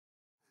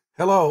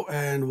Hello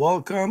and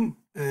welcome.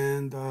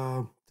 And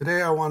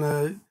today I want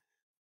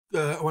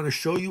to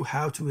show you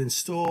how to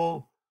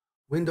install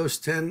Windows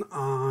 10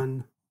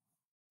 on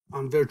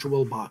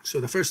VirtualBox. So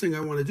the first thing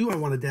I want to do, I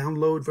want to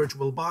download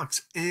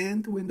VirtualBox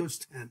and Windows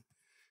 10.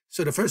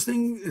 So the first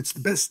thing it's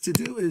best to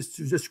do is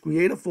to just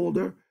create a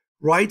folder,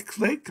 right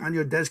click on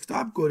your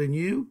desktop, go to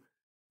New,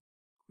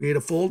 create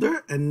a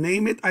folder, and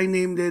name it. I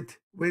named it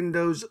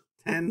Windows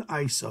 10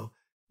 ISO.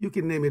 You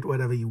can name it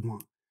whatever you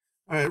want.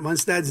 All right,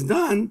 once that's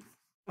done,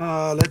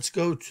 let's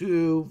go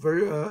to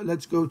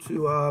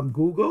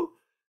Google.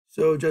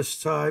 So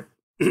just type.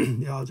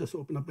 Yeah, I'll just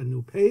open up a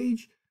new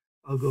page.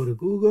 I'll go to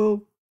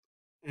Google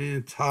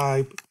and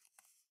type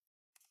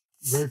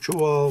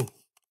VirtualBox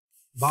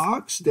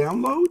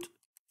download,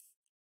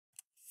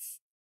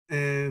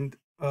 and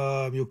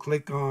you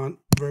click on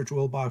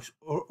VirtualBox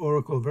or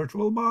Oracle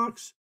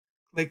VirtualBox.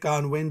 Click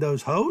on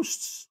Windows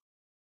hosts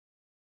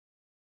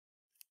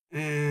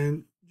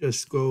and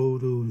just go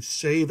to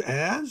Save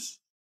As.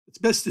 It's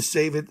best to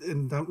save it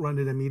and don't run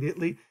it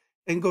immediately,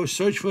 and go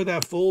search for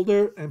that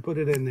folder and put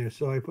it in there.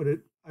 So I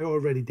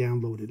already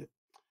downloaded it.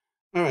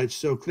 All right,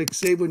 so click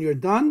Save when you're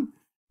done.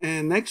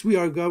 And next we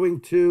are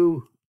going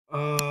to,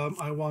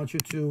 I want you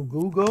to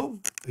Google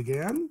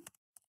again.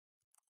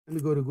 Let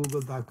me go to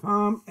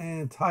google.com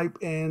and type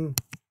in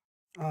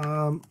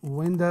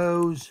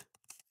Windows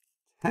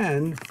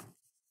 10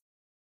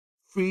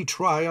 free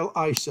trial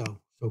ISO.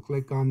 So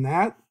click on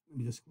that. Let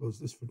me just close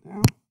this for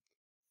now.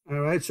 All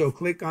right, so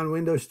click on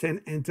Windows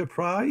 10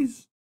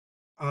 Enterprise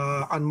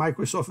on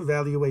Microsoft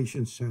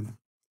Evaluation Center.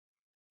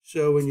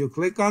 So when you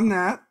click on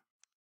that,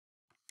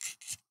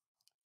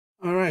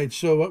 all right,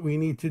 so what we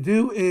need to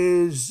do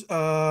is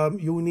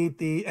you need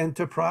the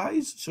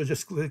Enterprise. So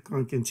just click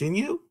on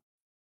Continue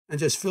and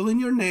just fill in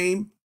your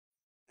name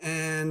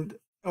and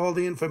all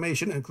the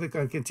information and click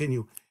on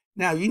Continue.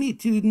 Now you need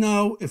to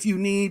know if you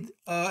need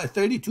a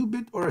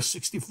 32-bit or a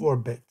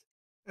 64-bit.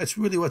 That's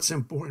really what's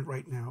important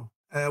right now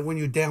when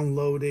you're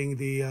downloading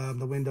the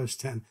Windows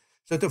 10.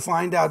 So to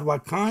find out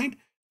what kind,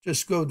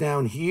 just go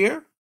down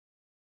here,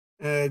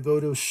 go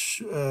to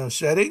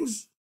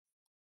Settings,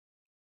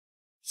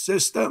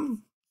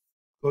 System,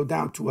 go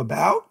down to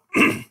About,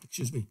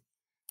 excuse me,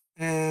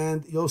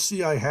 and you'll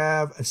see I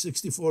have a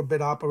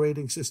 64-bit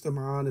operating system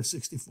on a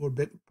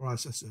 64-bit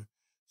processor.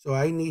 So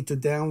I need to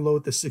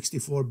download the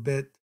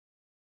 64-bit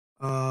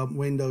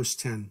Windows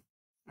 10.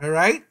 All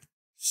right.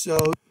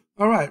 So,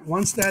 all right.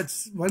 Once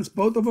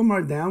both of them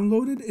are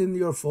downloaded in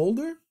your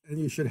folder, and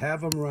you should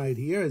have them right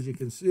here, as you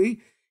can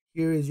see.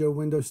 Here is your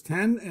Windows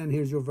 10, and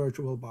here's your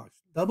VirtualBox.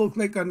 Double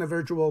click on the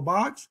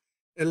VirtualBox,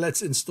 and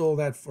let's install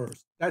that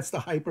first. That's the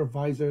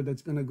hypervisor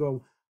that's going to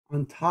go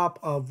on top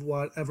of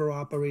whatever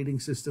operating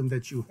system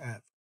that you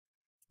have.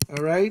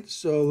 All right.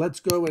 So let's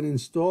go and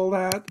install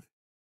that.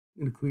 I'm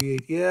going to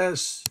create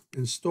yes,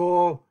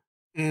 install,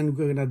 and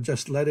we're going to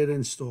just let it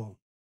install.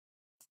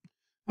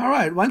 All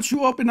right, once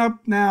you open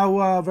up now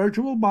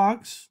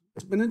VirtualBox,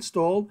 it's been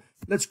installed.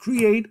 Let's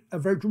create a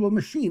virtual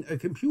machine, a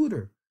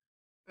computer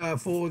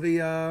for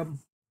the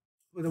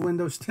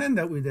Windows 10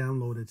 that we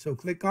downloaded. So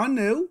click on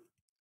New,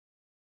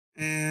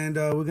 and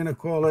we're going to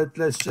call it,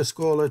 let's just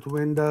call it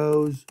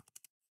Windows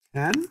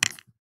 10.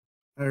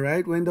 All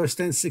right, Windows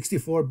 10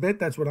 64-bit,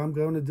 that's what I'm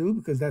going to do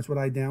because that's what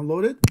I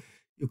downloaded.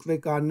 You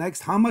click on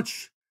Next. How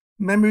much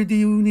memory do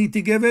you need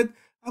to give it?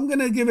 I'm going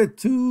to give it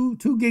 2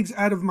 gigs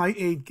out of my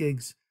 8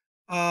 gigs.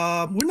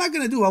 We're not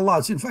going to do a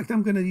lot. So in fact,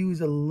 I'm going to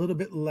use a little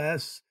bit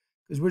less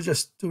because we're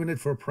just doing it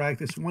for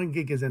practice. 1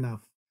 gig is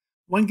enough.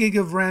 1 gig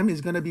of RAM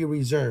is going to be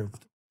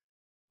reserved.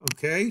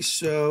 Okay,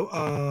 so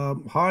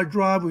hard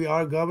drive, we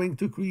are going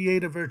to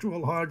create a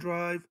virtual hard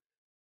drive.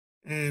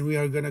 And we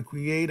are going to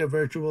create a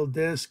virtual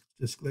disk.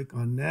 Just click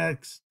on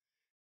Next.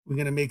 We're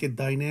going to make it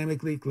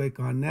dynamically. Click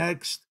on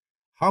Next.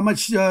 How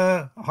much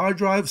hard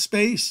drive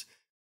space?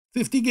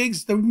 50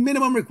 gigs. The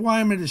minimum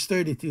requirement is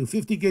 32.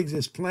 50 gigs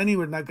is plenty.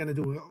 We're not going to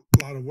do a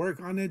lot of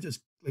work on it.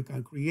 Just click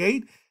on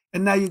Create.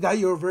 And now you got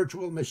your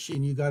virtual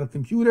machine. You got a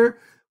computer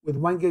with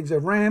 1 gig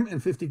of RAM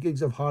and 50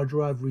 gigs of hard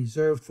drive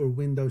reserved for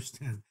Windows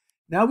 10.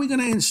 Now we're going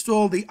to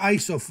install the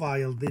ISO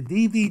file, the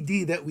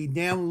DVD that we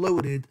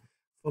downloaded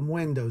from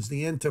Windows,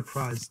 the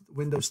Enterprise,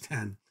 Windows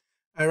 10.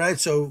 All right,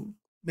 so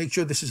make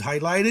sure this is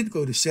highlighted.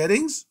 Go to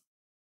Settings.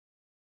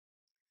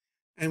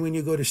 And when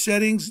you go to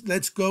Settings,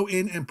 let's go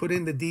in and put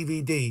in the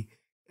DVD.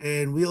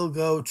 And we'll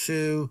go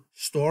to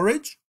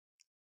Storage.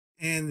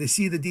 And you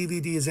see the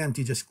DVD is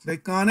empty. Just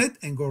click on it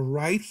and go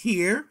right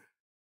here.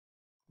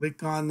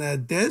 Click on the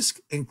disk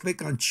and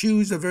click on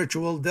Choose a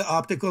virtual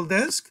optical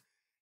disk.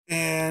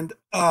 And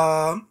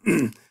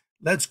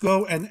let's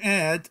go and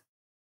add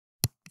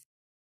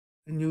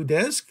a new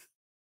disk.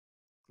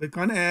 Click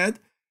on Add.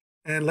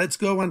 And let's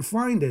go and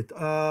find it.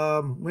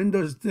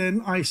 Windows 10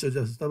 ISO.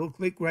 Just double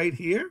click right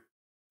here.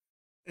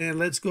 And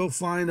let's go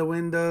find a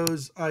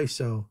Windows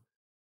ISO.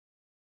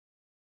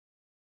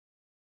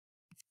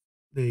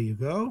 There you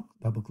go.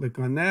 Double click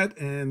on that.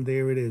 And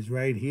there it is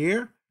right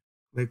here.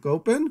 Click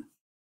Open.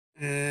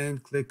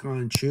 And click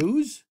on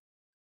Choose.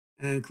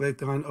 And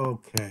click on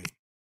OK.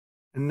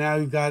 And now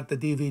you got the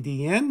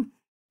DVD in.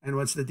 And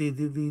once the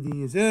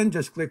DVD is in,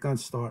 just click on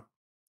Start.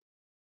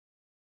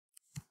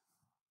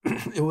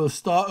 It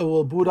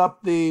will boot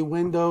up the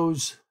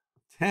Windows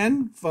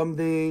 10 from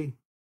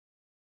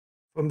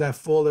that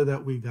folder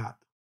that we got.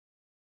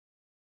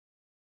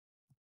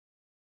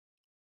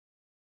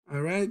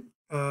 All right.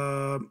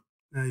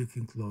 Now you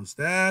can close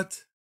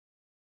that.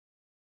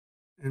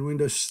 And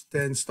Windows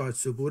 10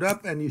 starts to boot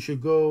up, and you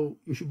should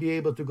be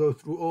able to go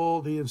through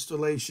all the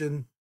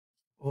installation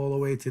all the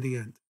way to the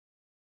end.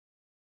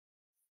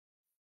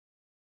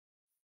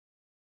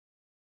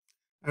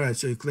 All right,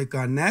 so you click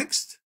on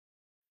Next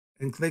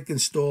and click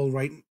Install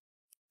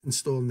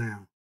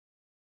now.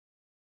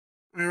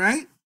 All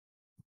right.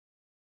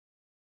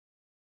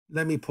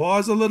 Let me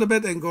pause a little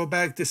bit and go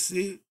back to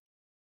see,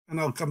 and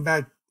I'll come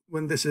back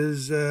when this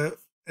is at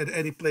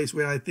any place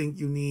where I think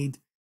you need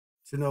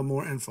to know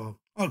more info.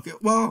 Okay,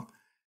 well,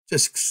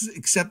 just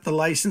accept the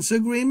license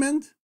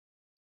agreement.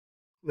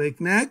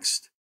 Click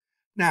Next.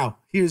 Now,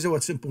 here's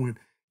what's important.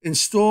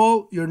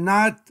 Install. You're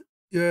not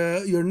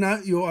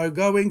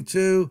going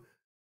to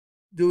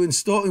do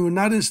install. We're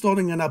not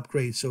installing an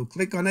upgrade. So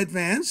click on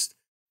Advanced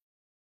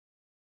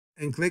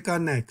and click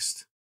on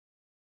Next.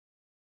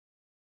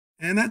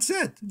 And that's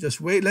it. Just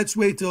wait. Let's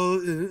wait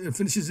till it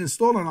finishes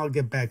installing, and I'll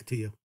get back to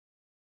you.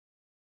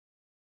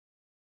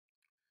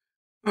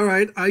 All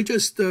right, I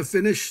just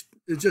finished.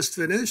 It just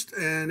finished,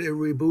 and it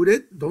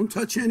rebooted. Don't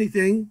touch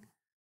anything.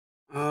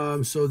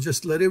 So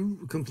just let it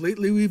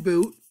completely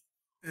reboot,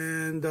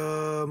 and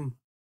I'm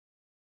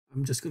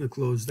just going to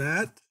close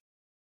that,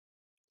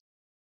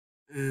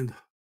 and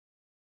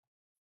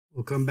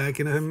we'll come back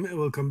in a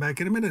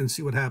minute and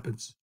see what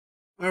happens.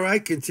 All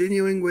right,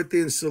 continuing with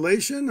the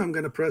installation, I'm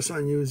going to press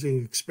on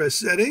using Express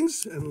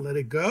Settings and let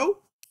it go.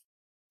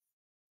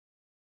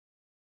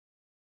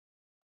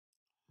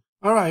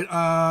 All right,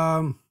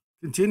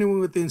 continuing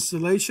with the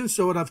installation.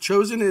 So what I've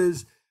chosen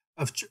is,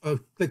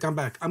 click on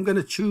back. I'm going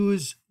to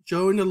choose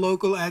Join the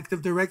Local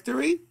Active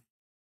Directory.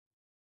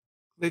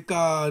 Click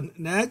on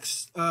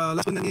Next.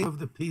 Let's put the name of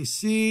the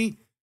PC.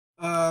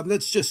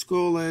 Let's just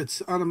call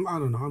it, I don't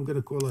know, I'm going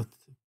to call it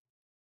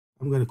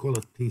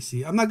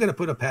PC. I'm not going to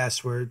put a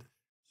password,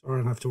 so I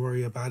don't have to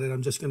worry about it.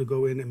 I'm just going to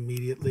go in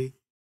immediately.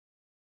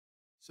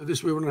 So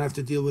this way we don't have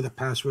to deal with a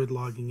password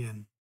logging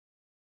in.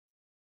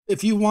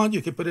 If you want,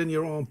 you can put in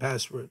your own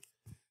password.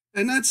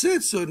 And that's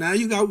it. So now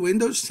you got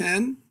Windows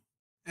 10,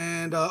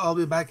 and I'll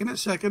be back in a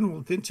second.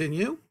 We'll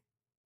continue.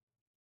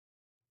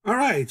 All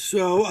right,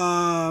 so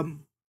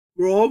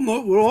we're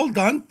all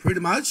done pretty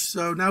much.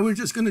 So now we're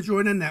just going to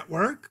join a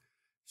network.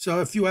 So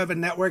if you have a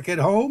network at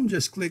home,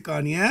 just click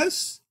on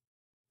Yes,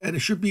 and it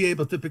should be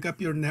able to pick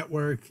up your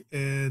network,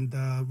 and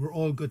we're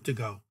all good to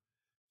go.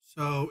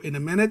 So in a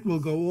minute we'll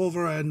go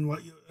over and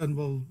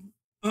we'll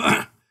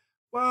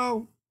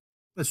well,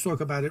 let's talk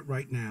about it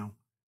right now.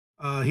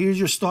 Here's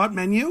your Start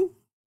menu,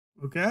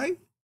 okay?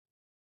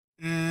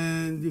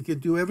 And you can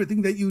do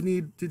everything that you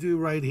need to do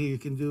right here.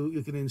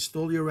 You can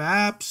install your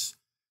apps,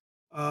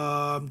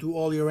 do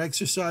all your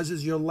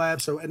exercises, your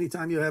lab. So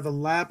anytime you have a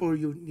lab or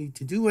you need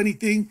to do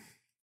anything,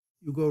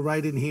 you go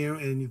right in here,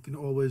 and you can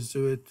always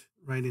do it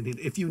right in here.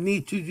 If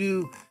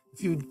you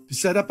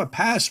set up a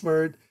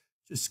password,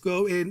 just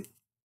go in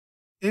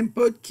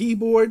Input,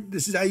 Keyboard.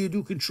 This is how you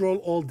do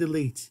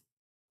Control-Alt-Delete,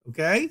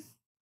 okay?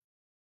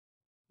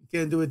 You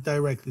can't do it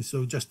directly.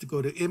 So just to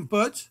go to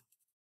Input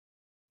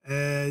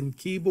and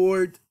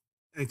Keyboard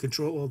and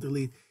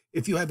Control-Alt-Delete.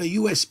 If you have a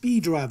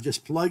USB drive,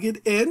 just plug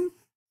it in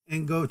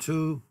and go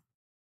to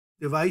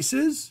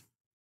Devices,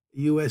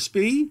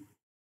 USB,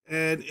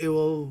 and it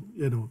will,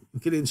 you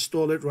can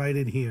install it right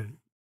in here.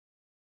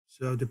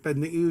 So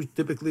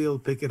typically it'll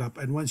pick it up.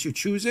 And once you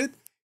choose it,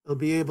 it'll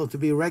be able to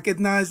be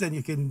recognized, and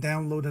you can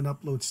download and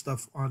upload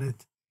stuff on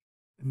it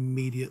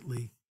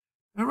immediately.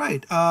 All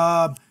right.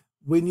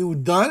 When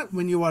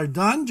you are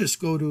done, just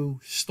go to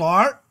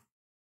Start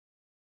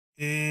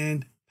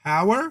and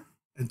Power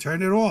and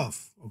turn it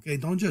off. Okay,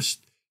 don't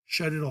just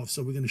shut it off.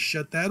 So we're going to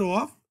shut that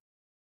off,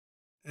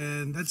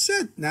 and that's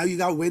it. Now you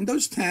got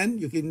Windows 10.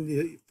 You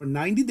can, for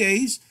 90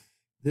 days.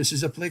 This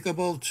is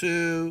applicable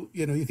to,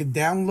 you can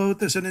download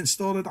this and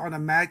install it on a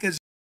Mac as